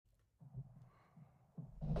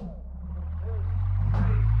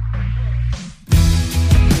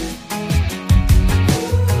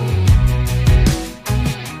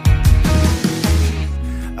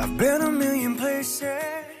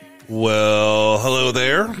hello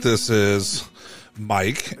there. This is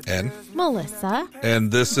Mike and Melissa.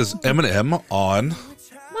 And this is M&M on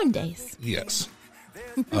Mondays. Yes.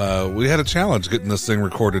 We had a challenge getting this thing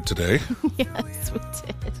recorded today. Yes, we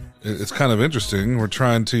did. It's kind of interesting. We're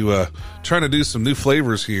trying to do some new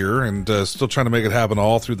flavors here, and still trying to make it happen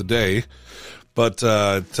all through the day. But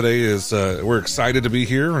today is we're excited to be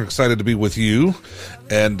here. We're excited to be with you,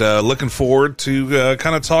 and looking forward to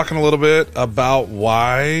kind of talking a little bit about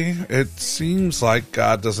why it seems like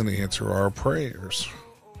God doesn't answer our prayers.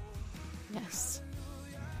 Yes.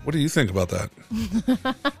 What do you think about that?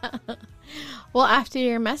 Well, after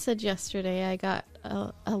your message yesterday, I got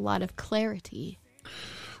a lot of clarity.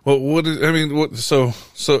 Well, so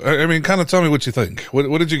kind of tell me what you think.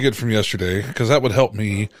 What did you get from yesterday? Because that would help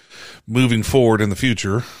me moving forward in the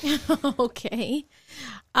future. Okay.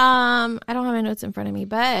 I don't have my notes in front of me,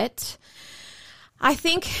 but I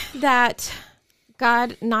think that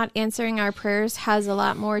God not answering our prayers has a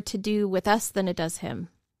lot more to do with us than it does him.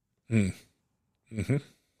 Mm-hmm.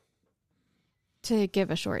 To give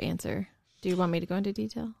a short answer. Do you want me to go into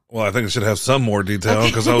detail? Well, I think it should have some more detail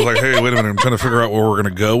because I was like, hey, wait a minute, I'm trying to figure out where we're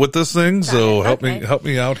going to go with this thing. So help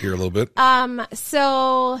me out here a little bit. A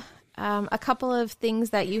couple of things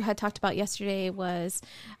that you had talked about yesterday was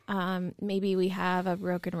maybe we have a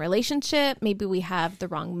broken relationship. Maybe we have the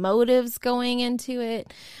wrong motives going into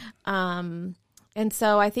it. And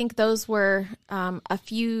so I think those were a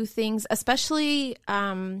few things, especially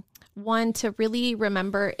one to really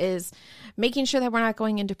remember is making sure that we're not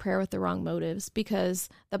going into prayer with the wrong motives, because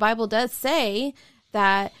the Bible does say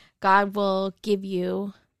that God will give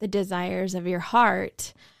you the desires of your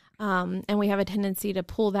heart. And we have a tendency to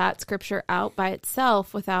pull that scripture out by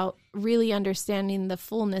itself without really understanding the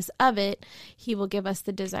fullness of it. He will give us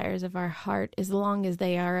the desires of our heart as long as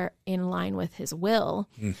they are in line with his will.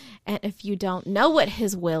 And if you don't know what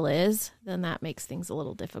his will is, then that makes things a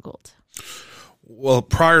little difficult. Well,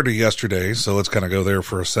 prior to yesterday, so let's kind of go there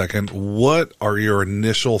for a second. What are your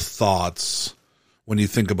initial thoughts when you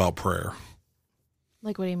think about prayer?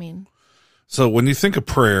 Like, what do you mean? So when you think of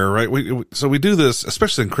prayer, right, we do this,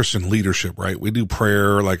 especially in Christian leadership, right? We do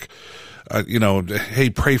prayer like, hey,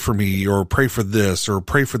 pray for me, or pray for this, or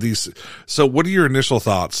pray for these. So what are your initial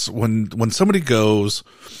thoughts when somebody goes,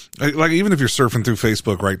 like, even if you're surfing through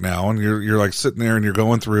Facebook right now and you're like sitting there and you're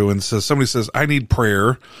going through and somebody says, I need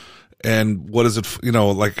prayer. And what is it,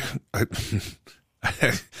 I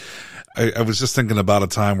was just thinking about a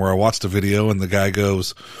time where I watched a video and the guy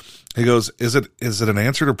goes, is it an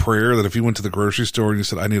answer to prayer that if you went to the grocery store and you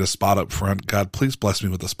said, I need a spot up front, God, please bless me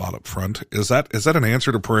with a spot up front? Is that an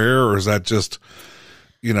answer to prayer, or is that just,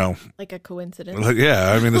 like a coincidence? Like,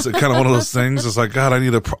 yeah. I mean, it's kind of one of those things. It's like, God, I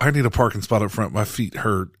need a parking spot up front. My feet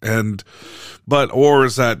hurt. Or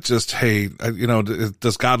is that just, hey,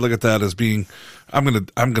 does God look at that as being,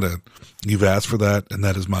 you've asked for that and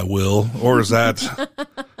that is my will? Or is that,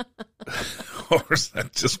 or is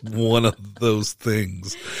that just one of those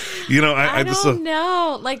things? I don't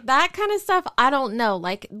know. Like that kind of stuff, I don't know.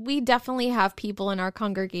 Like, we definitely have people in our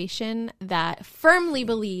congregation that firmly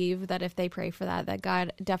believe that if they pray for that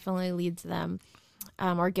God definitely leads them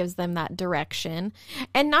or gives them that direction.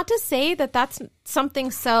 And not to say that that's something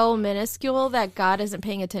so minuscule that God isn't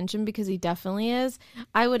paying attention, because he definitely is.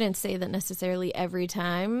 I wouldn't say that necessarily every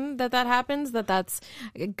time that happens, that's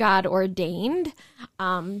God ordained.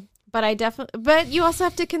 But you also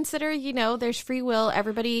have to consider, there's free will.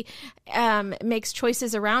 Everybody makes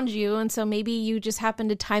choices around you. And so maybe you just happened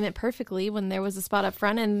to time it perfectly when there was a spot up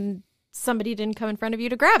front and somebody didn't come in front of you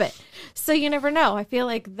to grab it. So you never know. I feel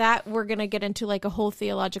like that we're going to get into like a whole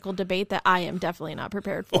theological debate that I am definitely not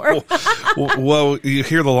prepared for. Well, you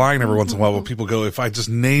hear the line every once in a while when people go, if I just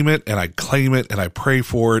name it and I claim it and I pray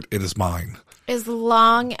for it, it is mine. As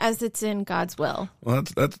long as it's in God's will. Well,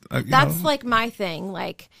 that's like my thing.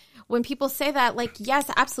 Like, when people say that, like,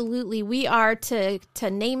 yes, absolutely, we are to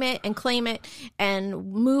name it and claim it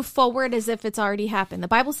and move forward as if it's already happened. The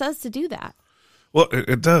Bible says to do that. Well,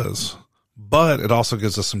 it does, but it also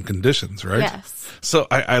gives us some conditions, right? Yes. So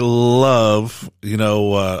I love,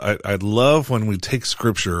 I love when we take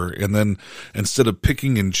scripture and then instead of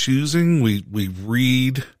picking and choosing, we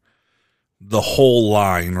read the whole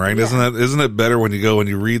line, right? Yeah. Isn't it better when you go and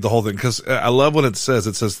you read the whole thing? Because I love what it says.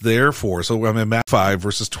 It says, therefore, so I'm in Matthew 5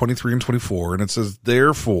 verses 23 and 24, and it says,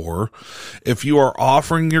 therefore, if you are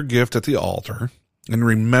offering your gift at the altar, and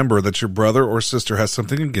remember that your brother or sister has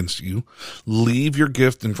something against you, leave your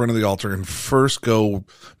gift in front of the altar and first go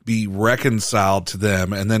be reconciled to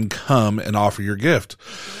them, and then come and offer your gift.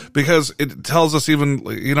 Because it tells us even,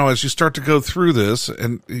 as you start to go through this,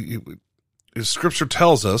 and Scripture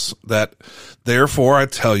tells us that, therefore I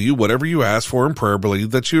tell you, whatever you ask for in prayer,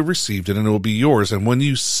 believe that you have received it and it will be yours. And when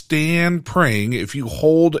you stand praying, if you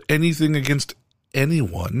hold anything against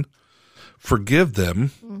anyone, forgive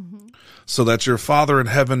them, so that your Father in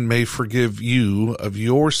heaven may forgive you of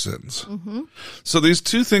your sins. So these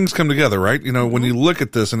two things come together, right? You know, when you look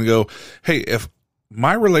at this and you go, hey, if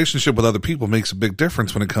my relationship with other people makes a big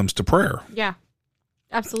difference when it comes to prayer. Yeah,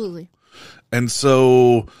 absolutely. And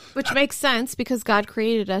so, which makes sense because God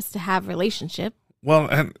created us to have relationship.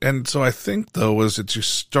 Well, and so I think though, is that as you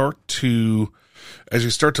start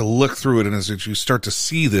to look through it, and as you start to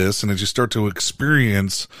see this, and as you start to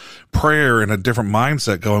experience prayer in a different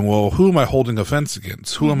mindset, going, well, who am I holding offense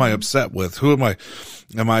against? Who am I upset with?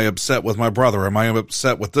 Am I upset with my brother? Am I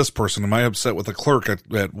upset with this person? Am I upset with the clerk at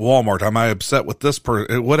Walmart? Am I upset with this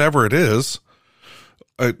person? Whatever it is,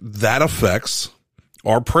 that affects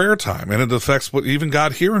our prayer time, and it affects even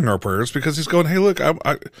God hearing our prayers, because he's going, hey, look,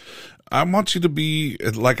 I want you to be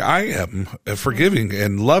like I am, forgiving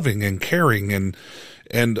and loving and caring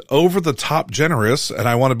and over the top generous. And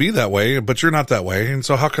I want to be that way, but you're not that way. And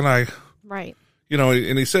so how can I, right. You know,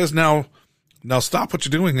 and he says, now stop what you're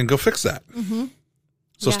doing and go fix that.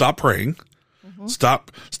 So stop praying,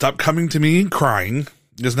 stop coming to me and crying.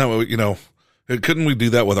 Isn't that what, you know, couldn't we do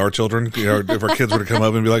that with our children? You know, if our kids were to come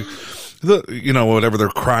up and be like, you know, whatever they're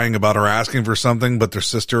crying about or asking for something, but their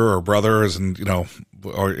sister or brother is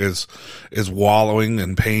wallowing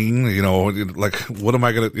in pain, you know, like, what am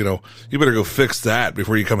I going to, you know, you better go fix that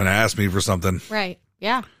before you come and ask me for something. Right.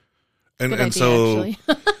 Yeah. And idea, so,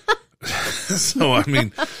 so, I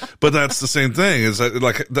mean, but that's the same thing, is that,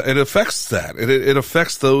 like, it affects that. It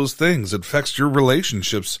affects those things. It affects your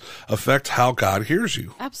relationships, affect how God hears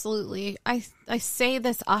you. Absolutely. I say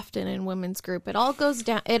this often in women's group. It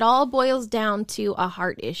all boils down to a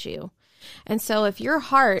heart issue. And so if your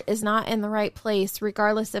heart is not in the right place,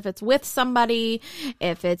 regardless if it's with somebody,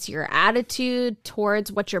 if it's your attitude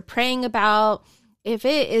towards what you're praying about, if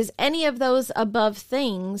it is any of those above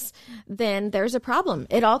things, then there's a problem.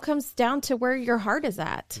 It all comes down to where your heart is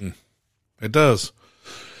at. It does.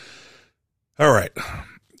 All right.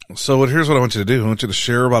 So here's what I want you to do. I want you to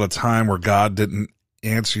share about a time where God didn't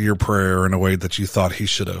answer your prayer in a way that you thought he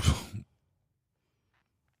should have.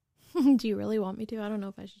 Do you really want me to? I don't know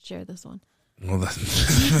if I should share this one. Well,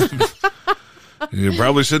 you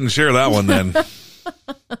probably shouldn't share that one then.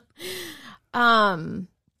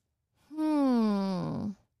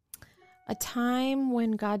 A time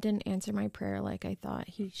when God didn't answer my prayer like I thought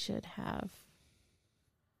he should have.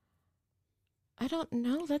 I don't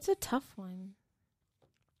know. That's a tough one.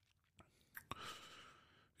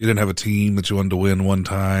 You didn't have a team that you wanted to win one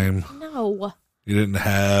time. No. You didn't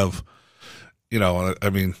have, you know, I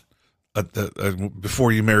mean,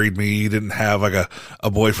 before you married me, you didn't have like a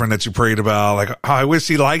boyfriend that you prayed about, like, oh, I wish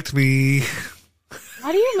he liked me.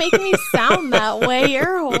 Why do you make me sound that way?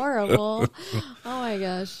 You're horrible. Oh my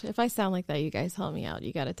gosh. If I sound like that, you guys help me out.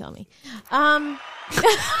 You got to tell me. Oh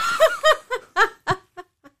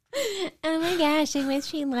my gosh, I wish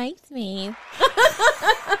he liked me.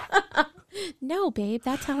 No, babe,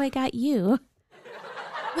 that's how I got you.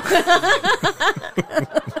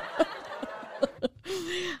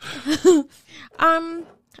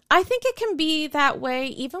 I think it can be that way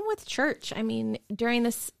even with church. I mean, during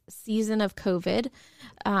this season of COVID,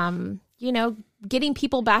 you know, getting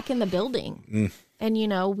people back in the building. And, you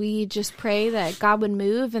know, we just pray that God would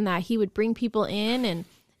move and that he would bring people in, and,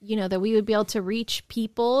 you know, that we would be able to reach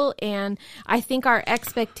people. And I think our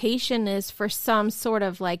expectation is for some sort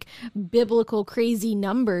of like biblical crazy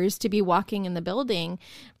numbers to be walking in the building.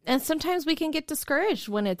 And sometimes we can get discouraged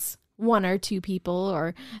when it's one or two people,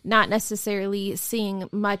 or not necessarily seeing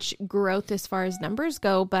much growth as far as numbers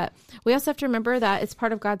go. But we also have to remember that it's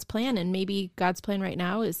part of God's plan. And maybe God's plan right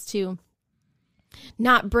now is to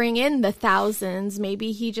not bring in the thousands.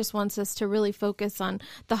 Maybe he just wants us to really focus on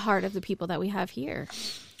the heart of the people that we have here.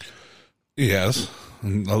 Yes. I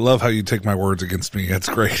love how you take my words against me. That's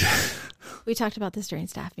great. We talked about this during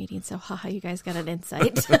staff meeting, so haha, you guys got an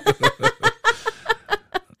insight.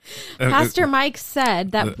 Pastor Mike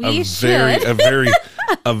said that we should.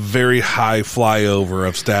 a very high flyover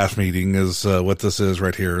of staff meeting is what this is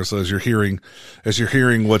right here. So as you're hearing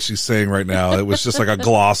what she's saying right now, it was just like a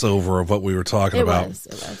gloss over of what we were talking about. It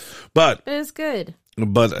was. But it was good.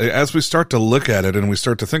 But as we start to look at it and we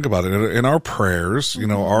start to think about it in our prayers, you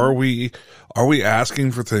know, are we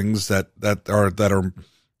asking for things that are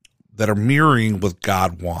mirroring what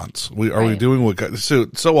God wants? Are we doing what God?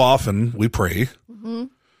 So often we pray,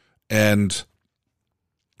 and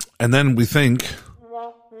then we think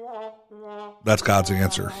that's God's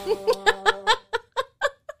answer.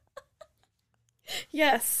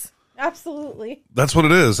 Yes, absolutely. That's what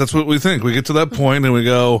it is. That's what we think. We get to that point and we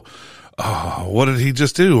go, oh, what did he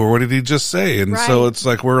just do? Or what did he just say? And so Right. it's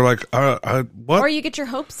like, we're like, what? Or you get your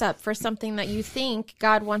hopes up for something that you think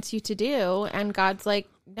God wants you to do, and God's like,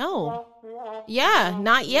 no. Yeah,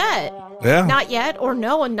 not yet. Yeah. Not yet, or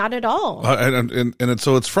no, and not at all.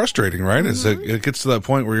 So it's frustrating, right? Is it gets to that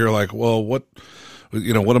point where you're like, well, what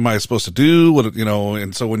am I supposed to do?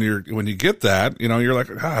 And so when you get that, you're like,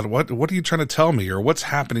 God, what are you trying to tell me, or what's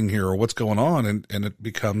happening here, or what's going on? And it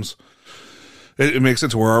becomes, it makes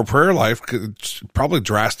it to where our prayer life probably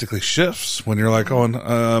drastically shifts when you're like going,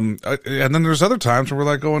 and then there's other times where we're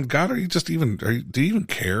like going, God, do you even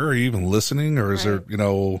care? Are you even listening? Or is there,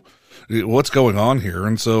 what's going on here?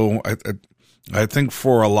 And so I think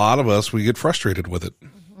for a lot of us, we get frustrated with it,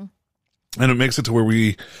 and it makes it to where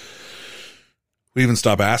we even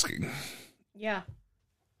stop asking. Yeah.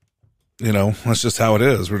 That's just how it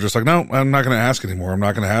is. We're just like, no, I'm not going to ask anymore. I'm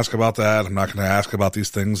not going to ask about that. I'm not going to ask about these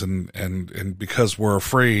things. And because we're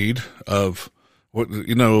afraid of what,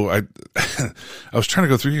 I was trying to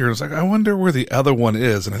go through here and it's like, I wonder where the other one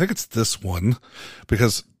is. And I think it's this one,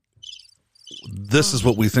 because this is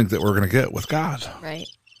what we think that we're going to get with God. Right.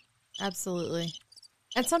 Absolutely.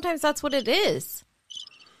 And sometimes that's what it is.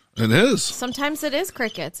 It is. Sometimes it is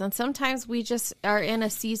crickets, and sometimes we just are in a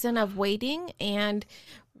season of waiting, and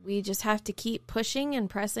we just have to keep pushing and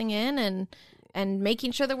pressing in and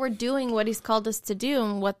making sure that we're doing what he's called us to do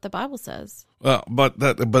and what the Bible says. Well, but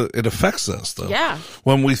it affects us though. Yeah.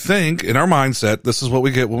 When we think in our mindset, this is what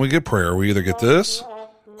we get when we get prayer. We either get this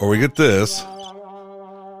or we get this.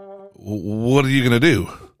 What are you going to do?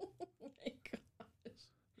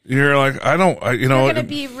 You're like, you're going to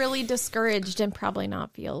be really discouraged and probably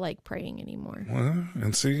not feel like praying anymore.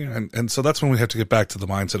 And so that's when we have to get back to the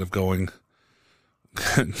mindset of going,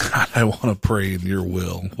 God, I want to pray in your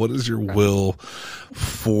will. What is your will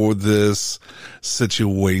for this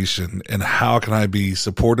situation? And how can I be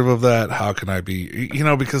supportive of that? How can I be,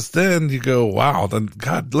 because then you go, wow, then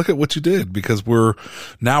God, look at what you did, because we're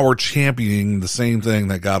championing the same thing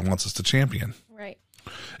that God wants us to champion. Right.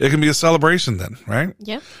 It can be a celebration then, right?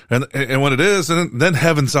 Yeah. And when it is, then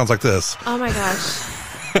heaven sounds like this. Oh my gosh.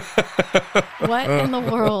 What in the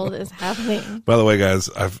world is happening? By the way, guys,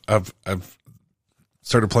 I've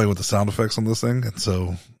started playing with the sound effects on this thing, and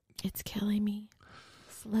so it's killing me.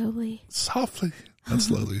 Slowly. Softly. Not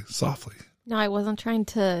slowly. Softly. No, I wasn't trying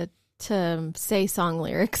to say song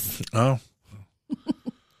lyrics. Oh.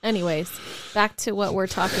 Anyways, back to what we're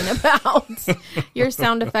talking about. Your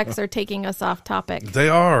sound effects are taking us off topic. They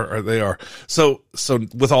are. So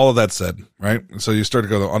with all of that said, right? So you start to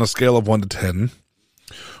go on a scale of 1 to 10,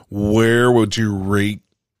 where would you rate,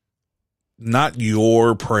 not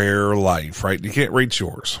your prayer life, right? You can't rate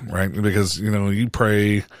yours, right? Because, you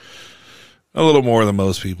pray a little more than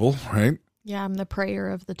most people, right? Yeah, I'm the prayer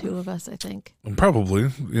of the two of us, I think. Probably.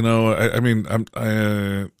 I'm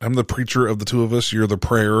the preacher of the two of us. You're the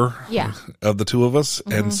prayer of the two of us.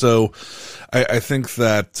 Mm-hmm. And so I think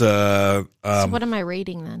that... so what am I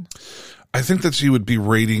rating then? I think that you would be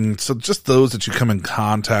rating, so just those that you come in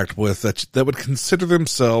contact with that would consider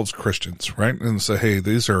themselves Christians, right? And say, hey,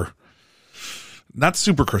 these are not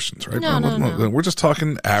super Christians, right? No. We're just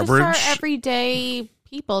talking average. Just our everyday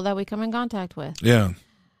people that we come in contact with. Yeah.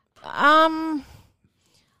 1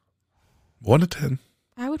 to 10.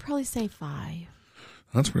 I would probably say 5.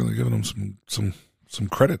 That's really giving them some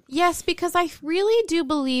credit. Yes, because I really do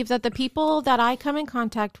believe that the people that I come in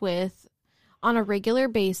contact with on a regular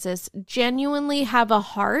basis genuinely have a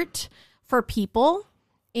heart for people.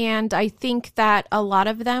 And I think that a lot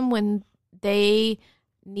of them, when they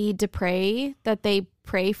need to pray, that they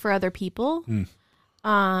pray for other people.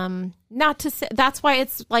 Not to say that's why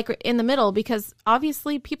it's like in the middle, because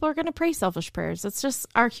obviously people are going to pray selfish prayers. It's just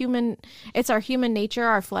our human nature,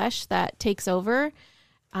 our flesh that takes over.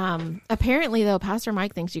 Apparently though, Pastor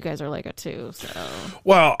Mike thinks you guys are like it too. So,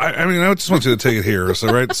 well, I just want you to take it here.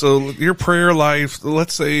 So, right. So your prayer life,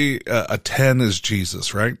 let's say a 10 is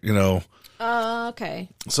Jesus, right? Okay.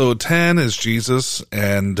 So a 10 is Jesus,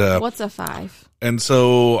 and what's a 5? And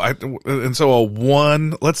so a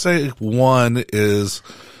 1, let's say 1 is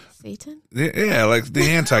Satan? Yeah, like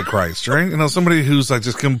the Antichrist, right? Somebody who's like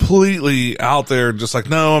just completely out there, just like,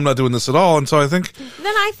 no, I'm not doing this at all. And so I think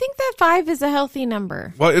that 5 is a healthy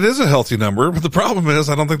number. Well, it is a healthy number, but the problem is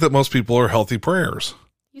I don't think that most people are healthy prayers.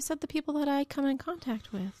 You said the people that I come in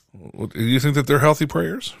contact with. Do you think that they're healthy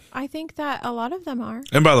prayers? I think that a lot of them are.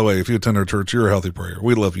 And by the way, if you attend our church, you're a healthy prayer.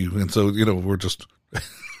 We love you. And so, we're just...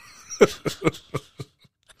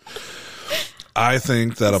 I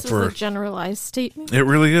think that This is a generalized statement. it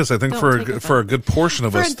really is. I think Don't take for a good portion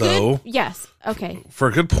of us, though, Yes. Okay. for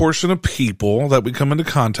a good portion of people that we come into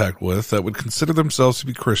contact with that would consider themselves to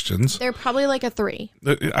be Christians, They're probably like a 3.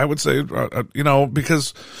 I would say,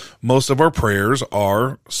 because most of our prayers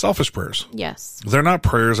are selfish prayers. Yes. They're not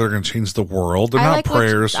prayers that are going to change the world. They're not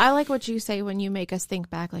prayers. I like what you say when you make us think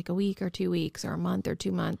back like a week or 2 weeks or a month or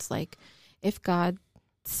 2 months. Like, if God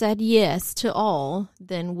said yes to all,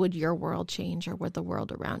 then would your world change, or would the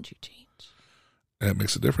world around you change? It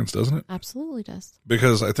makes a difference, doesn't it? Absolutely does.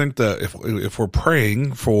 Because I think that if we're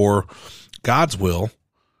praying for God's will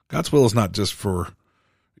is not just for,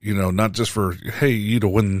 hey, you to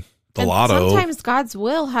win the lotto. Sometimes God's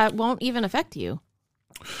will won't even affect you.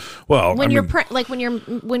 Well, when you're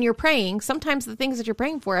praying, sometimes the things that you're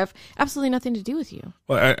praying for have absolutely nothing to do with you.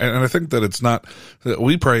 Well, and I think that it's not that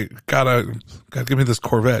we pray, God, give me this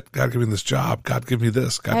Corvette. God, give me this job. God, give me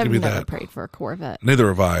this. God, give me that. I've never prayed for a Corvette. Neither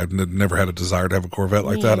have I. I've never had a desire to have a Corvette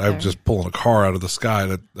like that. I'm just pulling a car out of the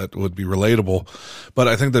sky that would be relatable. But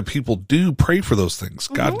I think that people do pray for those things.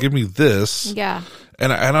 God, give me this. Yeah.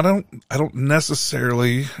 And I don't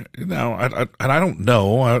necessarily, and I don't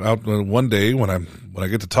know. One day when I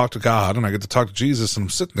get to talk to God and I get to talk to Jesus, and I'm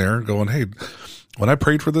sitting there going, hey, when I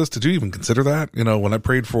prayed for this, did you even consider that? When I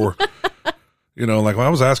prayed for, like when I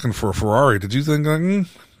was asking for a Ferrari, did you think,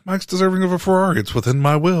 Mike's deserving of a Ferrari? It's within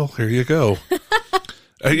my will. Here you go.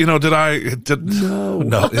 No,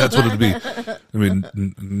 that's what it'd be. I mean,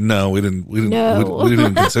 no, we didn't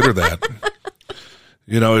even consider that.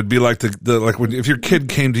 It'd be like like when, if your kid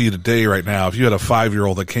came to you today right now, if you had a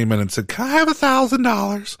 5-year-old that came in and said, can I have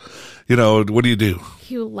 $1,000? What do?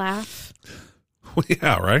 You laugh. Well,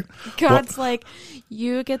 yeah, right? God's like,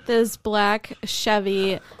 you get this black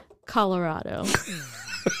Chevy Colorado.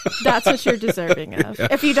 That's what you're deserving of. Yeah.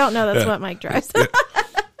 If you don't know, that's what Mike drives.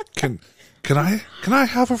 Can I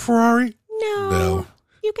have a Ferrari? No.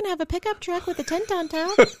 You can have a pickup truck with a tent on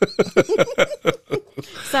top.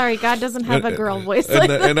 Sorry, God doesn't have a girl voice like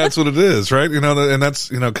that. And that's what it is, right? And that's,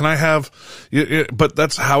 can I have, but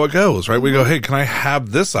that's how it goes, right? We go, hey, can I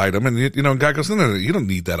have this item? And, God goes, no, you don't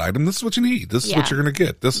need that item. This is what you need. This is what you're going to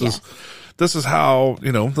get. This is how,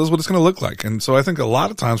 this is what it's going to look like. And so I think a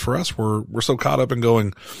lot of times for us, we're so caught up in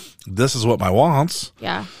going, this is what my wants.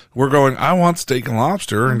 Yeah. We're going, I want steak and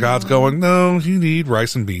lobster. And God's going, no, you need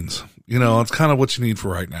rice and beans. It's kind of what you need for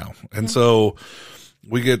right now. And so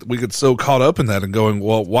we get so caught up in that and going,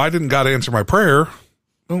 well, why didn't God answer my prayer?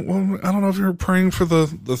 Well, I don't know if you're praying for the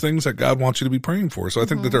things that God wants you to be praying for. So I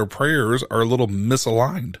think that our prayers are a little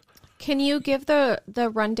misaligned. Can you give the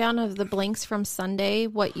rundown of the blanks from Sunday,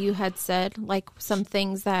 what you had said, like some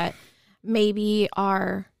things that maybe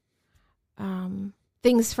are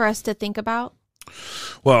things for us to think about?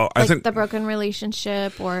 Well, I think the broken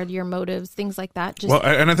relationship or your motives, things like that.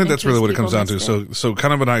 And I think that's really what it comes down to. So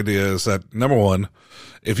kind of an idea is that, number one,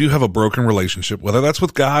 if you have a broken relationship, whether that's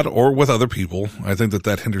with God or with other people, I think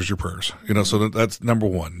that hinders your prayers. So that's number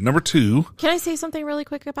one. Number two. Can I say something really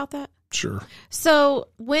quick about that? Sure. So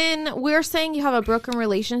when we're saying you have a broken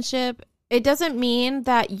relationship, it doesn't mean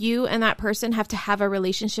that you and that person have to have a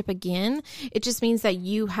relationship again. It just means that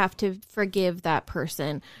you have to forgive that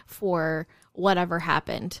person for whatever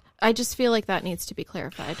happened. I just feel like that needs to be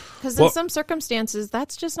clarified, because in some circumstances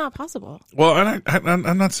that's just not possible. Well, and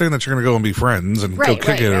I'm not saying that you're going to go and be friends and go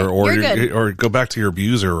kick it or go back to your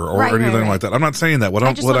abuser or anything like that. I'm not saying that.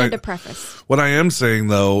 I just wanted to preface. What I am saying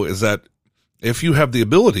though is that if you have the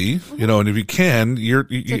ability, and if you can, and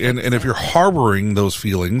if you're harboring those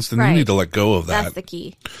feelings, then you need to let go of that. That's the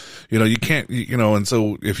key. You can't, and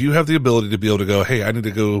so if you have the ability to be able to go, hey, I need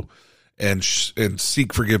to go and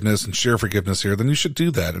seek forgiveness and share forgiveness here, then you should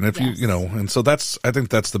do that. And if and so I think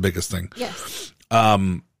that's the biggest thing. Yes.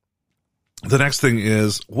 The next thing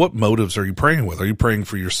is, what motives are you praying with? Are you praying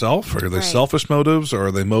for yourself? Are they selfish motives, or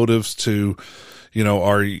are they motives to,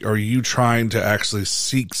 are you trying to actually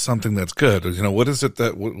seek something that's good? What is it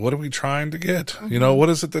what are we trying to get? Mm-hmm. What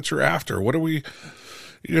is it that you're after? What are we,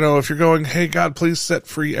 if you're going, hey, God, please set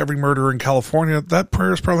free every murderer in California, that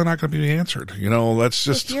prayer is probably not going to be answered. That's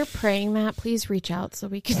just... If you're praying that, please reach out so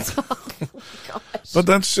we can talk. Oh my gosh. But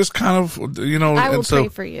that's just kind of, I will pray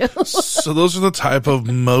for you. So those are the type of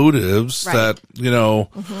motives that,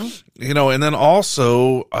 and then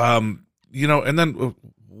also, and then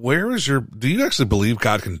where is do you actually believe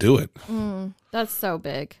God can do it? That's so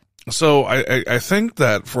big. So I think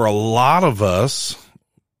that for a lot of us,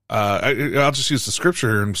 I'll just use the scripture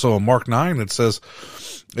here. And so in Mark 9, it says,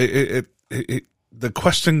 the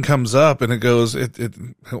question comes up and it goes, well,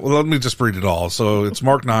 let me just read it all. So it's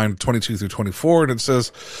Mark 9:22 through 24. And it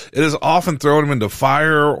says, it is often thrown him into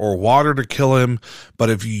fire or water to kill him. But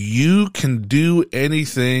if you can do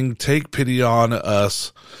anything, take pity on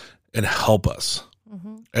us and help us.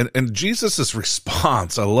 And Jesus's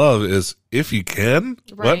response I love is, if you can,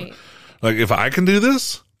 Right. what? Like, if I can do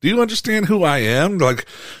this, do you understand who I am? Like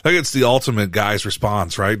it's the ultimate guy's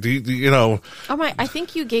response, right? Do you know? Oh my, I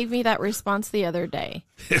think you gave me that response the other day.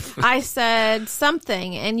 I said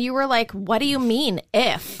something and you were like, what do you mean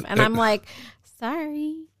if? And I'm like,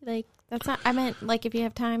 sorry. Like, that's not, I meant like, if you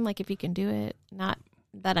have time, like if you can do it, not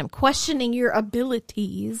that I'm questioning your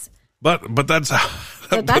abilities. But that's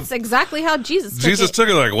But that's exactly how Jesus took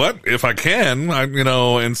it like, what? If I can,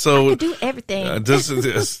 and so I could do everything.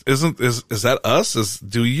 is that us?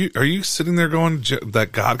 Are you sitting there going that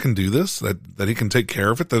God can do this, that he can take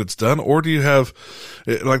care of it, that it's done? Or do you have,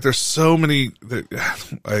 like, there's so many,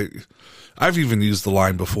 I've even used the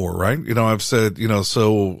line before, right? I've said, you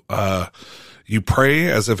pray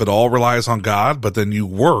as if it all relies on God, but then you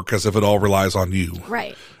work as if it all relies on you.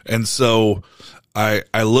 Right. And so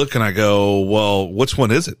I look and I go, well, which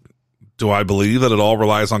one is it? Do I believe that it all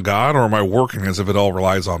relies on God, or am I working as if it all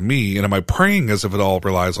relies on me? And am I praying as if it all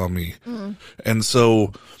relies on me? And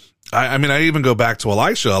so, I even go back to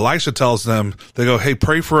Elisha. Elisha tells them, they go, hey,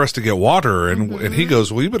 pray for us to get water. And he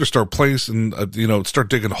goes, well, you better start placing, start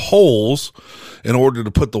digging holes in order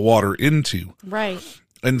to put the water into. Right.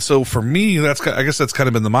 And so for me, I guess that's kind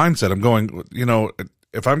of been the mindset. I'm going,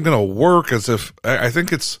 if I'm going to work as if, I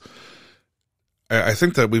think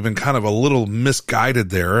that we've been kind of a little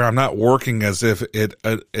misguided there. I'm not working as if it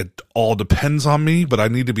all depends on me, but I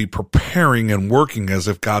need to be preparing and working as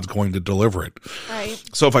if God's going to deliver it. Right.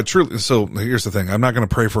 So here's the thing. I'm not going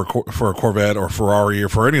to pray for a Corvette or Ferrari or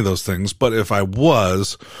for any of those things. But if I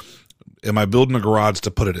was, am I building a garage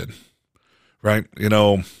to put it in? Right.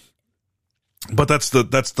 But that's the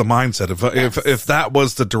mindset. If that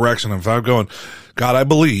was the direction, if I'm going, God, I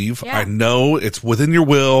believe, I know it's within your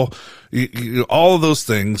will, all of those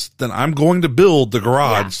things, then I'm going to build the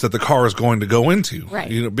garage that the car is going to go into.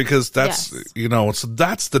 Right. Because that's, so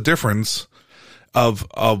that's the difference of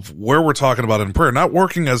where we're talking about in prayer. Not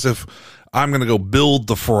working as if I'm going to go build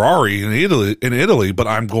the Ferrari in Italy, but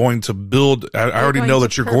I'm going to build, I already know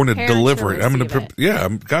that you're going to deliver it. I'm going to,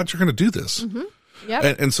 God, you're going to do this. Mm-hmm.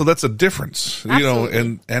 Yep. And so that's a difference,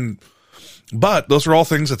 Absolutely. But those are all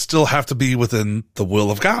things that still have to be within the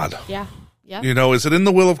will of God. Yeah. Yeah. Is it in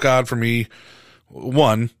the will of God for me?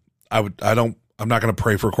 One, I'm not going to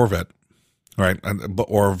pray for a Corvette, right?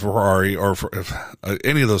 Or a Ferrari or for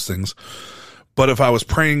any of those things. But if I was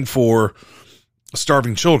praying for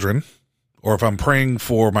starving children, or if I'm praying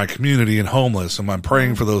for my community and homeless, and I'm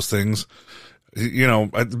praying for those things,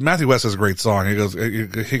 Matthew West has a great song.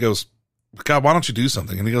 He goes, God, why don't you do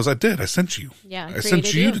something? And he goes, I did. I sent you. Yeah. I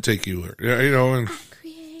sent you to take you.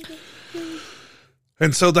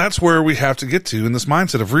 And so that's where we have to get to in this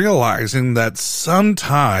mindset of realizing that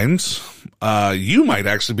sometimes you might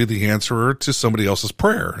actually be the answerer to somebody else's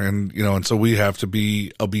prayer. And so we have to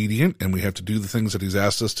be obedient, and we have to do the things that he's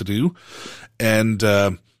asked us to do. And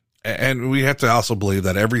we have to also believe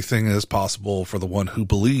that everything is possible for the one who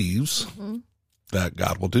believes that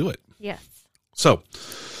God will do it. Yes. So,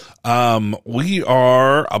 we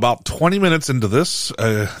are about 20 minutes into this,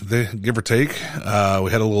 give or take.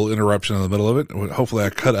 We had a little interruption in the middle of it. Hopefully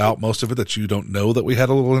I cut out most of it that you don't know that we had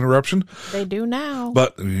a little interruption. They do now.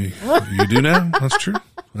 But you do now. That's true.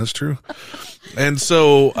 That's true. And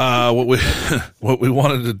so, what we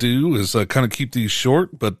wanted to do is kind of keep these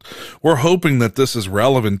short, but we're hoping that this is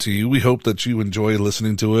relevant to you. We hope that you enjoy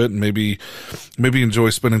listening to it, and maybe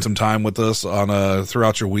enjoy spending some time with us on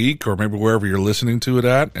throughout your week, or maybe wherever you're listening to it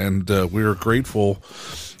at. And we're grateful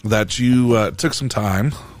that you took some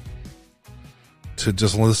time to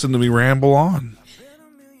just listen to me ramble on.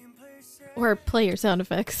 Or play your sound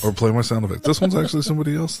effects. Or play my sound effects. This one's actually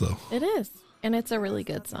somebody else, though. It is. And it's a really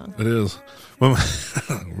good song. It is. Well,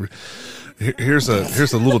 here's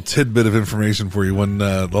a little tidbit of information for you. When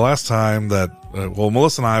the last time that,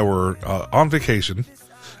 Melissa and I were on vacation,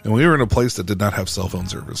 and we were in a place that did not have cell phone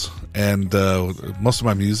service. And most of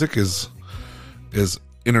my music is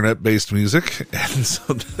internet-based music. And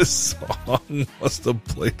so this song must have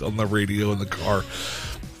played on the radio in the car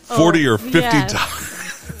 40 or 50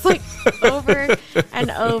 times. It's like over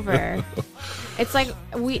and over. It's like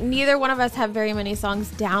neither one of us have very many songs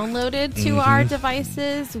downloaded to our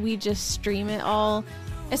devices. We just stream it all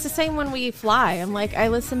It's the same when we fly. I'm like, I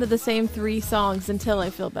listen to the same 3 songs until I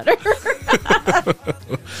feel better.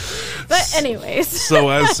 But anyways. So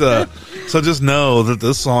just know that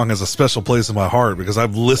this song has a special place in my heart because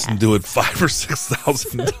I've listened to it 5,000 or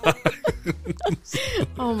 6,000 times.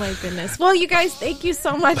 Oh my goodness. Well, you guys, thank you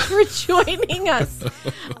so much for joining us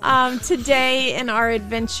today in our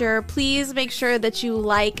adventure. Please make sure that you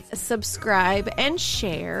like, subscribe, and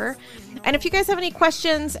share. And if you guys have any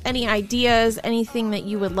questions, any ideas, anything that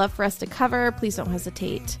you would love for us to cover, please don't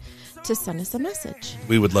hesitate to send us a message.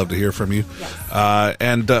 We would love to hear from you.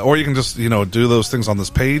 Yes. Or you can just, do those things on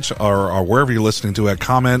this page or wherever you're listening to it,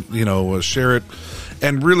 comment, share it.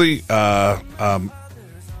 And really,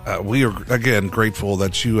 we are, again, grateful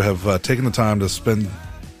that you have taken the time to spend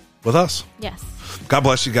with us. Yes. God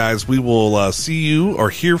bless you guys. We will see you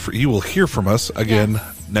or you will hear from us again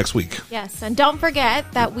next week. Yes. And don't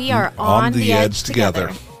forget that we are on the edge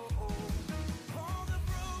together.